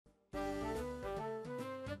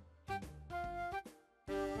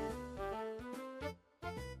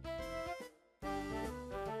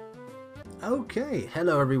Okay,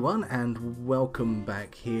 hello everyone, and welcome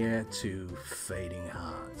back here to Fading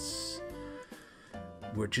Hearts.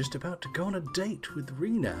 We're just about to go on a date with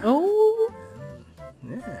Rina. Oh,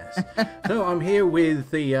 Yes. So I'm here with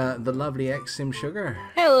the lovely ex-Sim Sugar.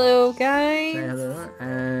 hello, guys. Say hello.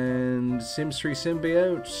 And Sims3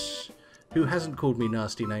 Symbiote, who hasn't called me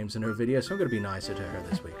nasty names in her video, so I'm going to be nicer to her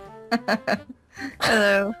this week.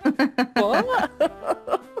 Hello. What?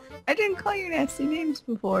 I didn't call you nasty names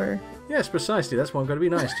before. Yes, precisely. That's why I'm going to be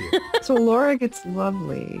nice to you. So Laura gets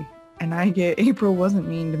lovely, and I get April wasn't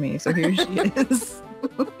mean to me, so here she is.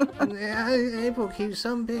 April keeps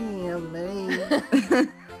on being on me.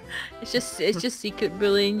 It's just secret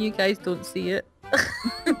bullying. You guys don't see it.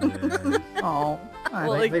 Yeah. Oh.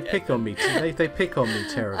 Well, They pick on me. They pick on me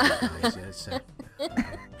terribly, guys. Yeah, so.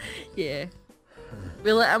 Yeah.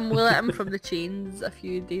 We let him from the chains a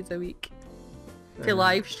few days a week. To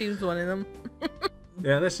live streams one of them.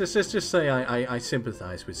 Yeah, let's just say I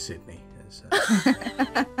sympathise with Sydney.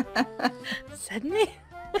 Sydney?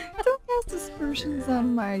 Don't cast aspersions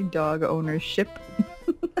on my dog ownership.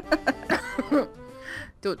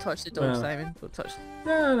 Don't touch the dog, Well, Simon. Don't touch.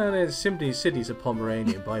 No. Sydney's a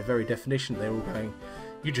Pomeranian. By very definition, they're all going,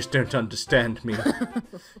 you just don't understand me.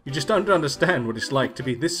 You just don't understand what it's like to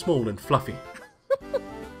be this small and fluffy.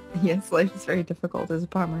 Yes, life is very difficult as a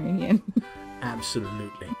Pomeranian.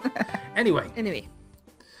 Absolutely. Anyway, Anyway,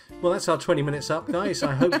 well, that's our 20 minutes up, guys.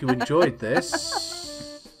 I hope you enjoyed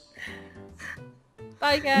this.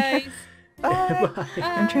 bye, guys. Bye. Bye.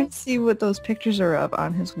 I'm trying to see what those pictures are of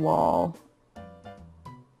on his wall.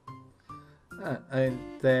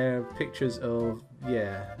 They're pictures of,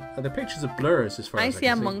 they're pictures of blurs as far I as see a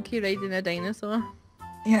can see. monkey riding a dinosaur.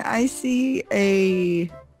 Yeah, I see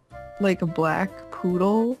a black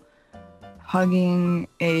poodle hugging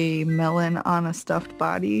a melon on a stuffed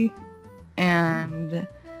body, and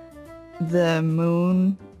the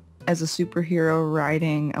moon as a superhero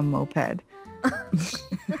riding a moped.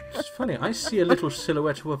 It's funny, I see a little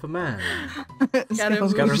silhouette of a man.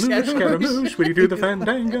 Scaramouche. Scaramouche, Scaramouche, will you do the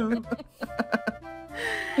fandango?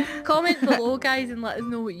 Comment below, guys, and let us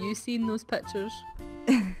know what you see in those pictures.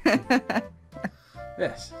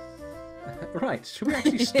 Yes. Right, should we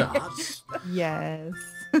actually start? Yes.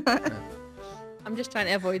 I'm just trying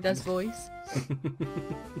to avoid this voice.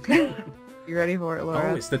 You ready for it,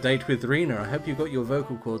 Laura? Oh, it's the date with Rina. I hope you got your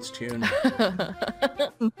vocal cords tuned.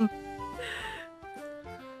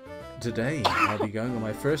 Today, I'll be going on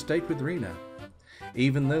my first date with Rina.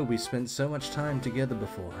 Even though we spent so much time together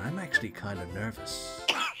before, I'm actually kind of nervous.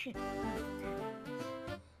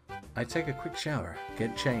 I take a quick shower,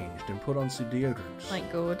 get changed, and put on some deodorant.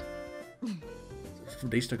 Thank God. At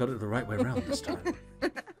least I got it the right way around this time.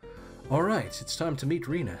 Alright, it's time to meet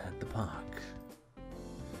Rina at the park.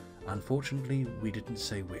 Unfortunately, we didn't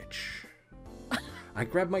say which. I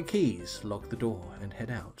grab my keys, lock the door, and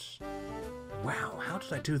head out. Wow, how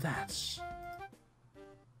did I do that?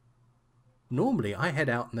 Normally, I head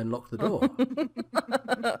out and then lock the door.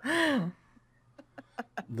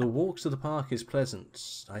 The walk to the park is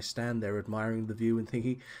pleasant. I stand there admiring the view and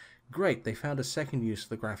thinking, great, they found a second use for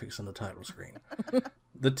the graphics on the title screen.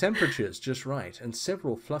 The temperature's just right, and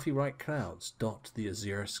several fluffy white clouds dot the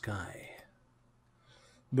azure sky.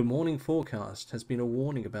 The morning forecast has been a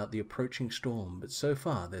warning about the approaching storm, but so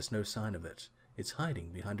far there's no sign of it. It's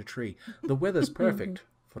hiding behind a tree. The weather's perfect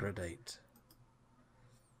for a date.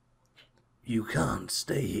 You can't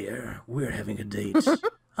stay here. We're having a date.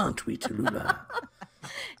 Aren't we, Tallulah?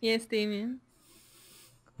 Yes, Damien.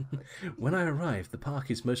 When I arrive, the park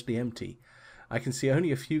is mostly empty. I can see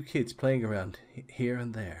only a few kids playing around here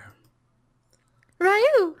and there.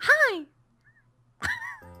 Ryu, hi!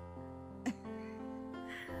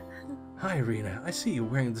 Hi, Rina. I see you're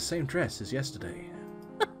wearing the same dress as yesterday.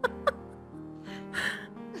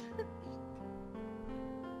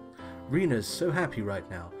 Rina's so happy right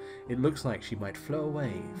now. It looks like she might flow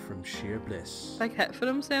away from sheer bliss. Big hit for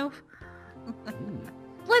himself.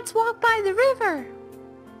 Let's walk by the river.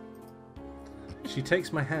 She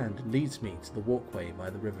takes my hand and leads me to the walkway by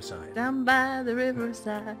the riverside. Down by the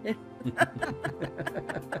riverside.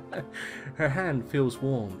 Her hand feels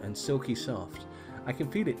warm and silky soft. I can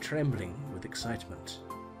feel it trembling with excitement.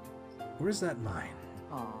 Or is that mine?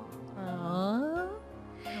 Aww.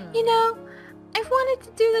 You know, I've wanted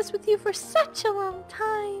to do this with you for such a long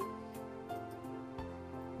time.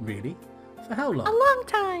 Really? For how A long? long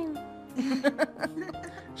time.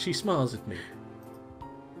 She smiles at me.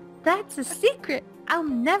 That's a secret I'll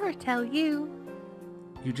never tell you.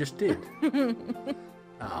 You just did.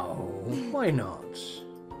 Oh, why not?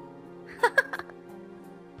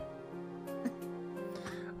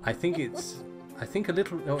 I think I think a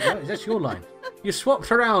little... Oh, that's your line. You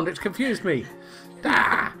swapped around. It's confused me.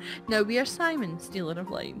 Ah! No, we are Simon, stealer of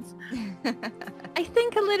lines. I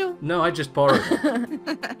think a little... No, I just borrowed.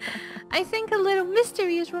 I think a little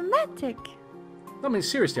mystery is romantic. I mean,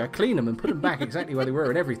 seriously, I clean them and put them back exactly where they were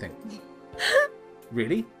and everything.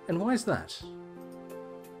 Really? And why is that?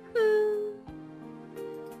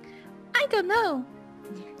 I don't know.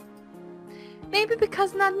 Maybe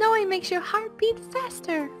because not knowing makes your heart beat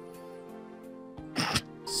faster.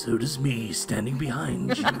 So does me, standing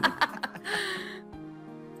behind you.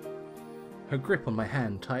 Her grip on my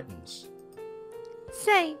hand tightens.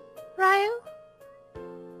 Say, Ryu?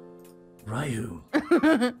 Ryu.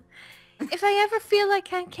 If I ever feel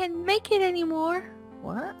like I can't make it anymore...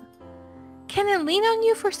 What? Can I lean on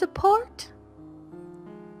you for support?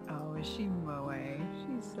 Oh, is she moe?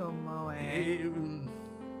 She's so moe.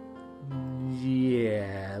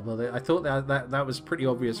 Yeah, well, I thought that was pretty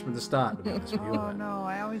obvious from the start, to be honest with you. Oh no,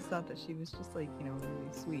 I always thought that she was just like, you know,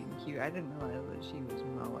 really sweet and cute. I didn't realize that she was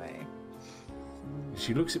moe.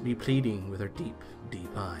 She looks at me pleading with her deep, deep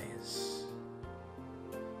eyes.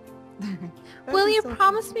 Will you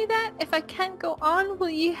promise me that? If I can't go on, will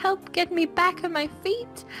you help get me back on my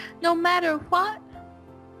feet? No matter what?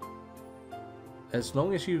 As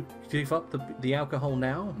long as you give up the alcohol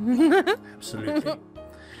now? Absolutely.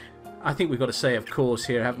 I think we've got to say, of course,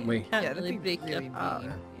 here, haven't we? Can't Yeah, really that'd be break really your heart.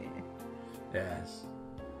 mean. Yes.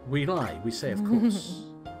 We lie. We say, of course.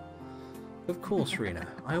 Of course, Rina.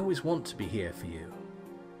 I always want to be here for you.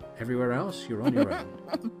 Everywhere else, you're on your own.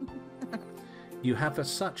 You have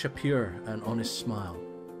such a pure and honest smile.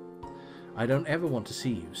 I don't ever want to see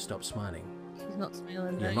you stop smiling. She's not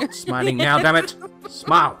smiling You're now. not smiling now, damn it!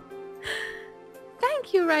 Smile!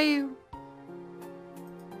 Thank you, Ryu.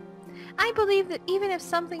 I believe that even if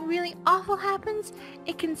something really awful happens,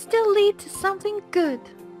 it can still lead to something good.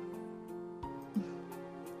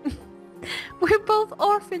 We're both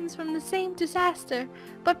orphans from the same disaster,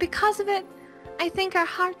 but because of it, I think our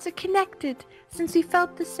hearts are connected since we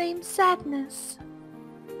felt the same sadness.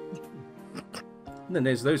 And then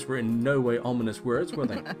those were in no way ominous words, were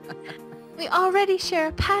they? We already share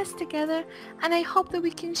a past together, and I hope that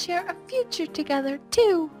we can share a future together,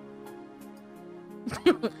 too.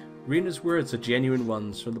 Rina's words are genuine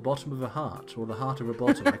ones from the bottom of her heart, or the heart of her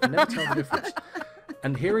bottom. I can never tell the difference.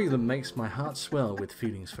 And hearing them makes my heart swell with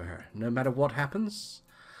feelings for her. No matter what happens,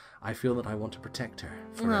 I feel that I want to protect her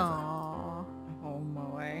forever. Aww. Oh,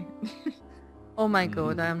 moe. Oh my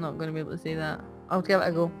god, I am not going to be able to say that. I'll give it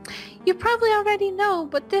a go. You probably already know,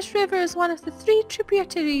 but this river is one of the 3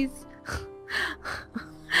 tributaries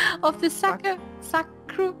of the Sakuragawa?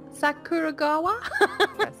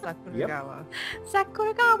 Yes, Sakuragawa.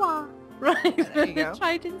 Sakuragawa. Right, There you go.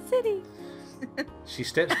 Trident City. She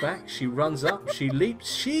steps back, she runs up, she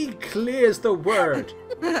leaps, she clears the word.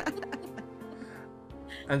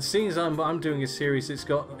 And seeing as I'm doing a series,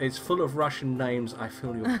 it's full of Russian names. I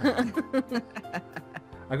feel your pain.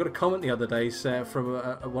 I got a comment the other day from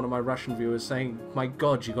one of my Russian viewers saying, "My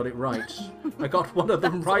God, you got it right. I got one of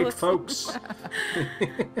them right, awesome. folks."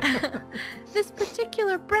 This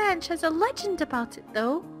particular branch has a legend about it,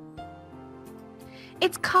 though.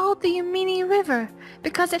 It's called the Yamini River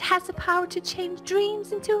because it has the power to change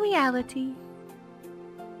dreams into reality.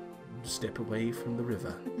 Step away from the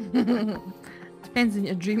river. Depends on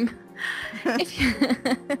your dream.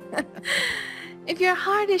 If your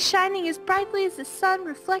heart is shining as brightly as the sun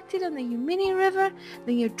reflected on the Yamini River,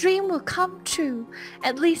 then your dream will come true.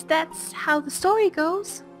 At least that's how the story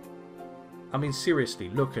goes. I mean, seriously,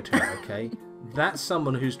 look at her, okay? That's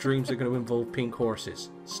someone whose dreams are going to involve pink horses.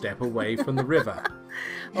 Step away from the river.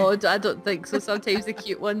 Oh, I don't think so. Sometimes the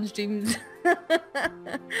cute ones' dreams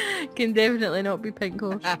can definitely not be pink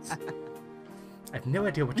horses. I have no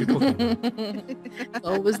idea what you're talking about.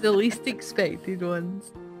 Always the least expected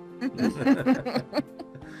ones.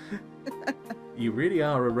 You really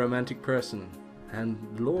are a romantic person, and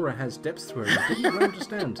Laura has depths to her you didn't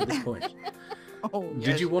understand to this point. Oh,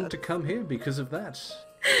 Did you want to come here because of that?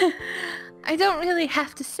 I don't really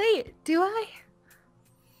have to say it, do I?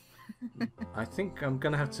 I think I'm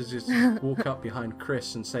going to have to just walk up behind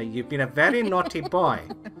Chris and say, "You've been a very naughty boy,"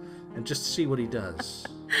 and just see what he does.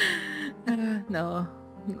 No.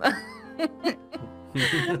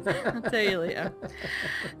 I'll tell you later.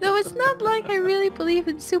 Though it's not like I really believe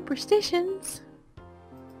in superstitions.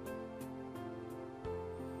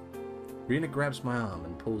 Rina grabs my arm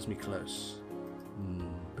and pulls me close.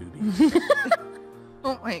 Boobies.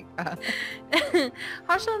 Oh my god.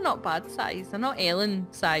 Hers are not bad size. They're not Ellen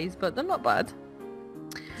size, but they're not bad.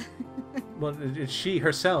 Well, she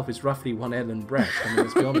herself is roughly one Ellen breast. I mean,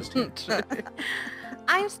 let's be honest here.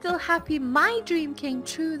 I'm still happy my dream came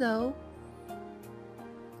true, though.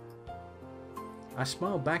 I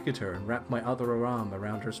smile back at her and wrap my other arm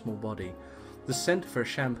around her small body. The scent of her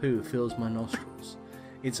shampoo fills my nostrils.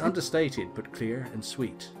 It's understated but clear and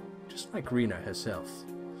sweet, just like Rina herself.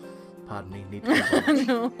 Pardon me, need to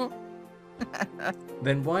No.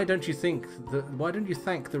 Then why don't you thank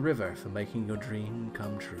the river for making your dream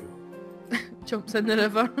come true? Jumps in the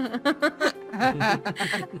river.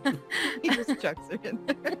 He just chucks her in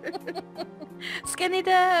there. Skinny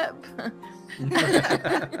dip.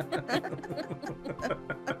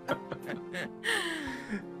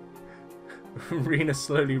 Rina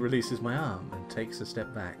slowly releases my arm and takes a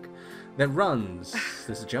step back, then runs.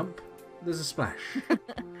 There's a jump, there's a splash.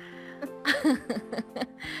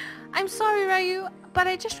 I'm sorry, Ryu, but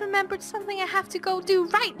I just remembered something I have to go do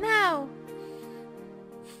right now.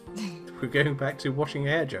 We're going back to washing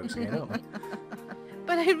hair jokes again, aren't we?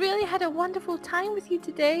 But I really had a wonderful time with you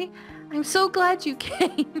today. I'm so glad you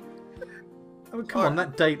came. Oh, come on,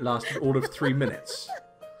 that date lasted all of 3 minutes.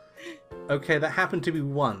 Okay, that happened to me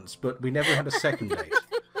once, but we never had a second date.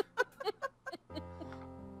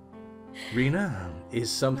 Rina, is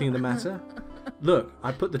something the matter? Look,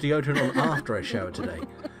 I put the deodorant on after I showered today.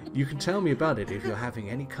 You can tell me about it if you're having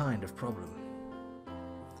any kind of problem.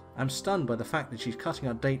 I'm stunned by the fact that she's cutting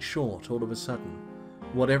our date short all of a sudden.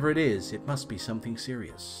 Whatever it is, it must be something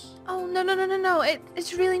serious. Oh, no.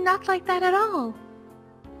 It's really not like that at all.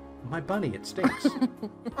 My bunny, it stinks.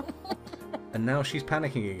 And now she's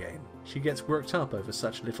panicking again. She gets worked up over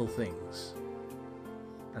such little things.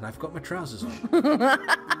 And I've got my trousers on.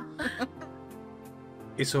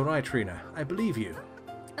 It's alright, Rina. I believe you.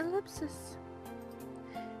 Ellipsis.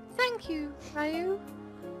 Thank you, Ryu.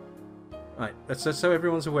 Right, so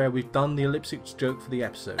everyone's aware, we've done the ellipsis joke for the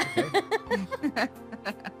episode, okay?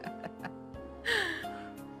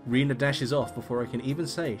 Rina dashes off before I can even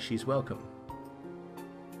say she's welcome.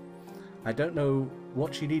 I don't know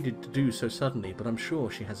what she needed to do so suddenly, but I'm sure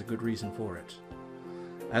she has a good reason for it.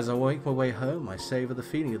 As I make my way home, I savour the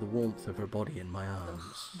feeling of the warmth of her body in my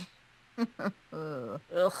arms. Ugh.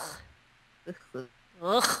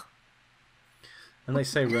 Ugh. And they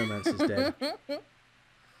say romance is dead.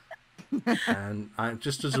 And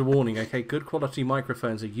just as a warning, okay, good quality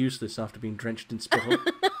microphones are useless after being drenched in spittle.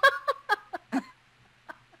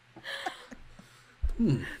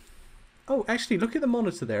 Oh, actually, look at the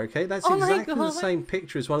monitor there, okay? That's exactly the same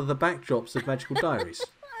picture as one of the backdrops of Magical Diaries.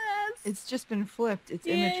 It's just been flipped. It's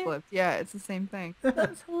image flipped. Yeah, it's the same thing.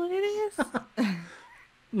 That's hilarious.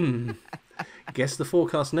 Guess the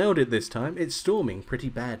forecast nailed it this time. It's storming pretty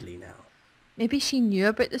badly now. Maybe she knew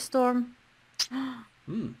about the storm.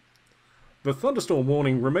 The thunderstorm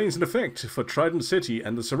warning remains in effect for Trident City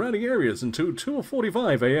and the surrounding areas until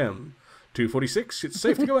 2:45 a.m. 2:46, it's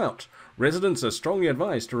safe to go out. Residents are strongly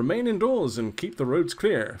advised to remain indoors and keep the roads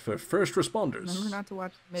clear for first responders. Remember not to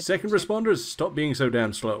watch Second responders, stop being so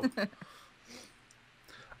damn slow.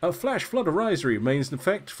 A flash flood advisory remains in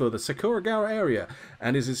effect for the Sakuragawa area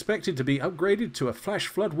and is expected to be upgraded to a flash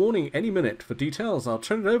flood warning any minute. For details, I'll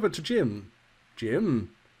turn it over to Jim. Jim,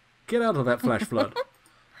 get out of that flash flood.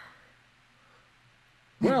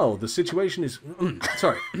 Well, the situation is...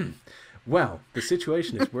 sorry. Well, the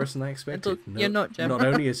situation is worse than I expected. You're not, Jim. Not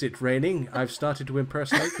only is it raining, I've started to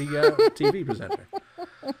impersonate the TV presenter.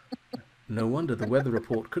 No wonder the weather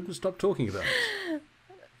report couldn't stop talking about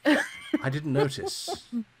it. I didn't notice.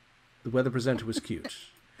 The weather presenter was cute.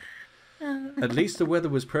 At least the weather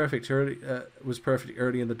was perfect early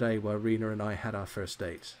in the day while Rina and I had our first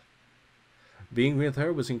date. Being with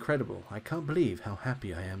her was incredible. I can't believe how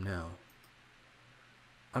happy I am now.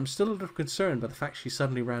 I'm still a little concerned by the fact she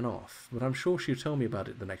suddenly ran off, but I'm sure she'll tell me about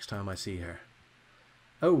it the next time I see her.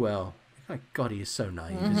 Oh well. My God, he is so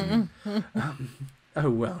naive, isn't he? Oh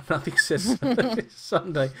well, nothing says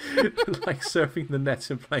Sunday like surfing the net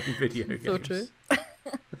and playing video games. So true.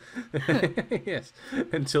 Yes,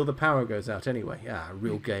 until the power goes out anyway. A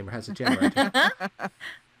real gamer has a generator.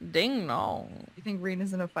 Ding dong. You think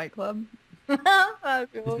Rina's in a fight club?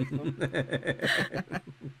 That'd be awesome.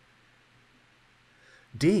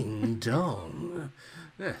 Ding dong.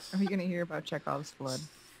 Yes. Are we going to hear about Chekhov's flood?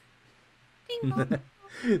 Ding dong.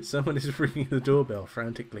 Someone is ringing the doorbell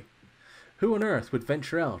frantically. Who on earth would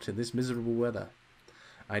venture out in this miserable weather?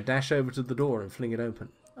 I dash over to the door and fling it open.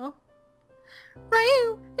 Oh.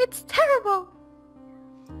 Ryu, it's terrible.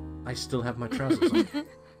 I still have my trousers on.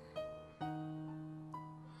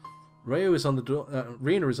 Rina is on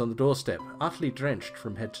the doorstep, utterly drenched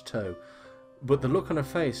from head to toe. But the look on her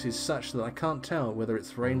face is such that I can't tell whether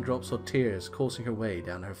it's raindrops or tears coursing her way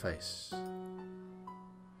down her face.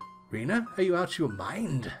 Rina, are you out of your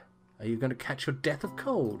mind? Are you going to catch your death of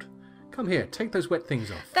cold? Come here, take those wet things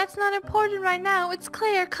off. That's not important right now. It's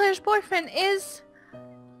Claire. Claire's boyfriend is...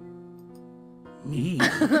 Me?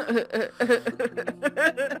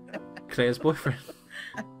 Claire's boyfriend.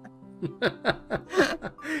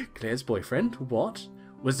 Claire's boyfriend? What?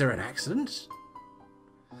 Was there an accident?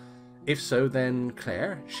 If so, then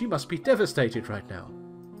Claire, she must be devastated right now.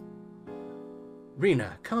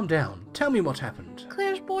 Rina, calm down. Tell me what happened.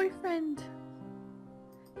 Claire's boyfriend.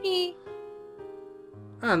 He...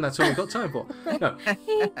 And that's all we've got time for. No.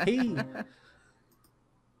 He...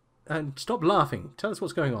 And stop laughing. Tell us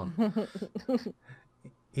what's going on.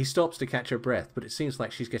 He stops to catch her breath, but it seems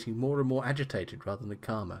like she's getting more and more agitated rather than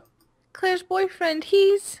calmer. Claire's boyfriend,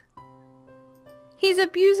 he's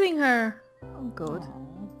abusing her. Oh, God.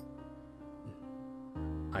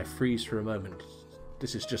 I freeze for a moment.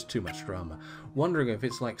 This is just too much drama. Wondering if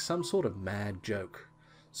it's like some sort of mad joke.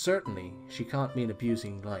 Certainly, she can't mean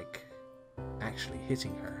abusing like actually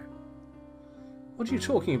hitting her. What are you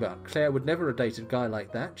talking about? Claire would never have dated a guy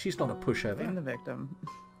like that. She's not a I'm pushover. the victim.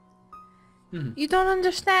 You don't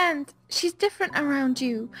understand. She's different around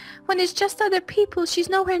you. When it's just other people, she's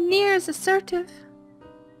nowhere near as assertive.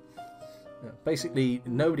 Basically,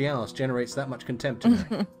 nobody else generates that much contempt in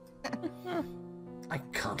her. I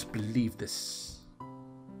can't believe this.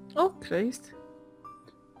 Oh, Christ.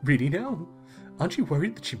 Really now? Aren't you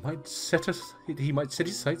worried that he might set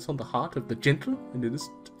his sights on the heart of the gentle and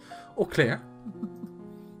innocent? Or Claire?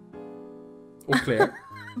 Or Claire?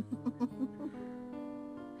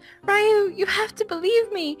 Ryu, you have to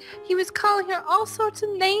believe me. He was calling her all sorts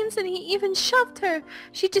of names and he even shoved her.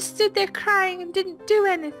 She just stood there crying and didn't do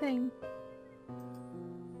anything.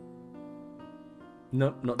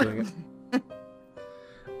 No, not doing it.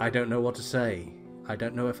 I don't know what to say. I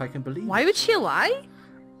don't know if I can believe Why it. would she lie?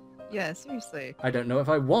 Yeah, seriously. I don't know if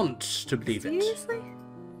I want to believe it. Seriously?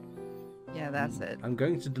 Yeah, that's it. I'm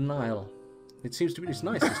going to denial. It seems to be this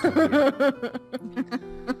nice this time of year.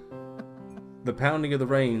 The pounding of the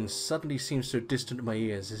rain suddenly seems so distant in my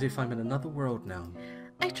ears, as if I'm in another world now.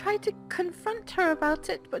 I tried to confront her about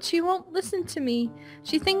it, but she won't listen to me.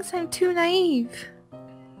 She thinks I'm too naive.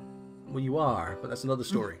 Well, you are, but that's another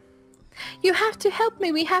story. You have to help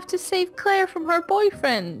me. We have to save Claire from her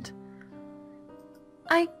boyfriend.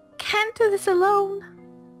 I can't do this alone.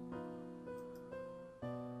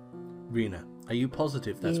 Rina, are you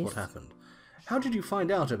positive that's what Yes. happened? How did you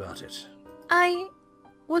find out about it? I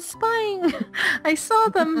was spying. I saw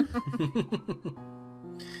them.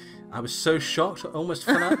 I was so shocked I almost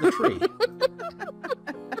fell out the tree.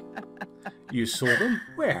 You saw them?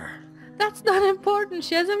 Where? That's not important,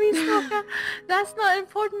 Shizumi. That's not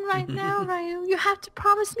important right now, Ryu. You have to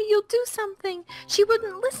promise me you'll do something. She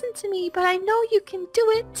wouldn't listen to me, but I know you can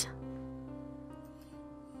do it.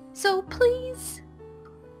 So please,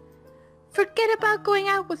 forget about going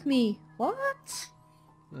out with me. What?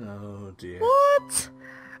 Oh dear. What?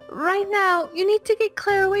 Right now, you need to get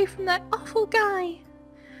Claire away from that awful guy.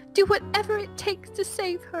 Do whatever it takes to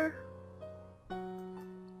save her.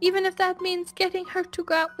 Even if that means getting her to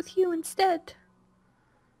go out with you instead.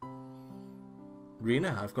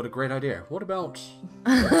 Rina, I've got a great idea. What about...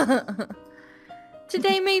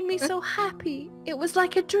 Today made me so happy. It was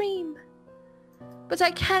like a dream. But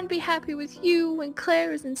I can't be happy with you when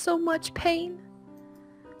Claire is in so much pain.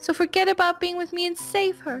 So forget about being with me and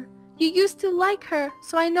save her. You used to like her,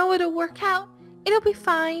 so I know it'll work out. It'll be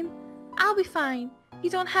fine. I'll be fine. You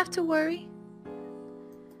don't have to worry.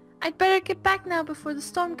 I'd better get back now before the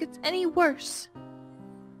storm gets any worse.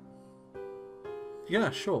 Yeah,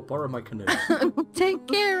 sure, borrow my canoe. Take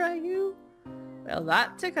care, Ryu. Well,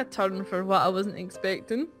 that took a turn for what I wasn't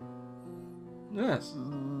expecting. Yes.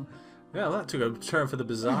 Yeah, that took a turn for the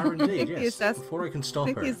bizarre indeed, The yes. Before I can I stop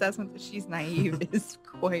think the her. assessment that she's naive is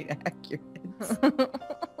quite accurate.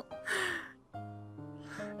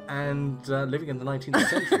 And living in the 19th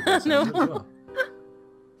century. That's No. as well.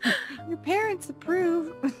 Your parents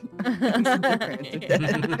approve. Your parents are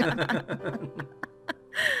dead.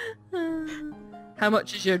 How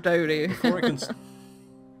much is your dowry? Before I can...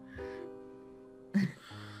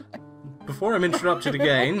 Before I'm interrupted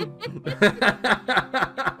again...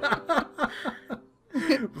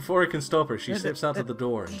 Before I can stop her, she slips out of the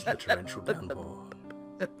door into the torrential downpour.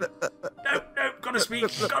 No, gotta speak, gotta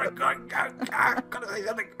say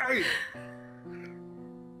something.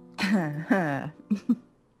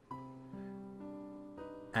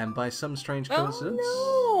 And by some strange coincidence,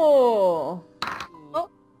 Oh,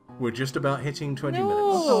 we're just about hitting 20 no.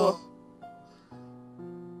 minutes. No.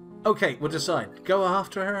 Okay, we'll decide. Go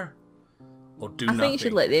after her, or do I nothing. think you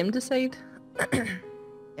should let them decide.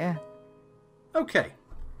 Yeah. Okay.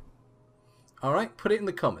 Alright, put it in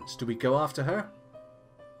the comments. Do we go after her?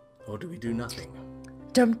 Or do we do nothing?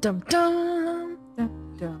 Dum dum dum.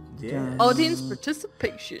 Dun, dun, Yes. dun. Audience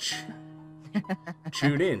participation.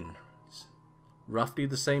 Tune in. Roughly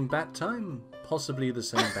the same bat time, possibly the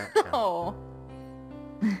same bat channel. Oh.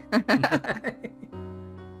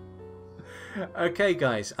 Okay,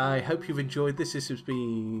 guys, I hope you've enjoyed this. This has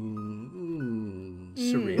been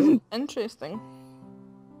surreal. Interesting.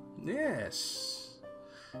 Yes.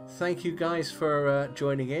 Thank you guys for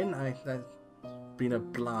joining in. That's been a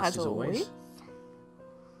blast as always.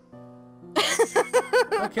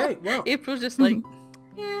 Okay, well. April's just like,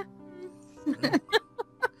 yeah.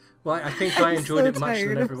 Well, I think I enjoyed so it much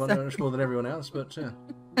tired, much more than everyone else, but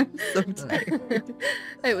I'm so tired.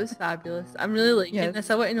 It was fabulous. I'm really liking Yes.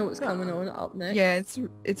 this. I want to know what's coming on up next. Yeah,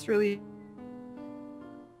 it's really.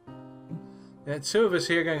 yeah, two of us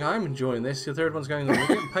here going, I'm enjoying this. The third one's going, oh, we're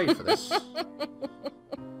getting paid for this.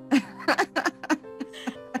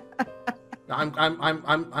 I'm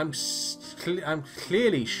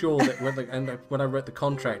clearly sure that when I wrote the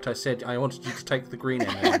contract, I said I wanted you to take the green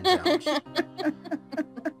M&Ms out.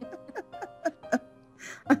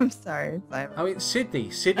 I'm sorry, Simon. I mean, Sydney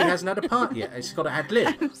hasn't had a part yet. It's got to ad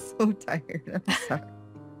lib, I'm so tired. I'm sorry.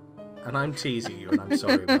 and I'm teasing you, and I'm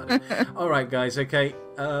sorry about it. All right, guys. Okay,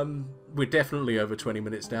 we're definitely over 20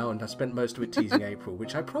 minutes now, and I spent most of it teasing April,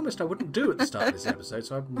 which I promised I wouldn't do at the start of this episode,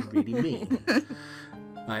 so I'm really mean.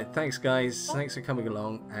 Alright, thanks guys, thanks for coming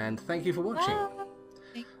along, and thank you for watching.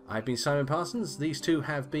 I've been Simon Parsons, these two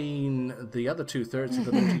have been the other 2/3 of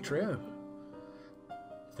the Naughty Trio.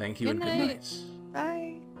 Thank you and good night. Bye.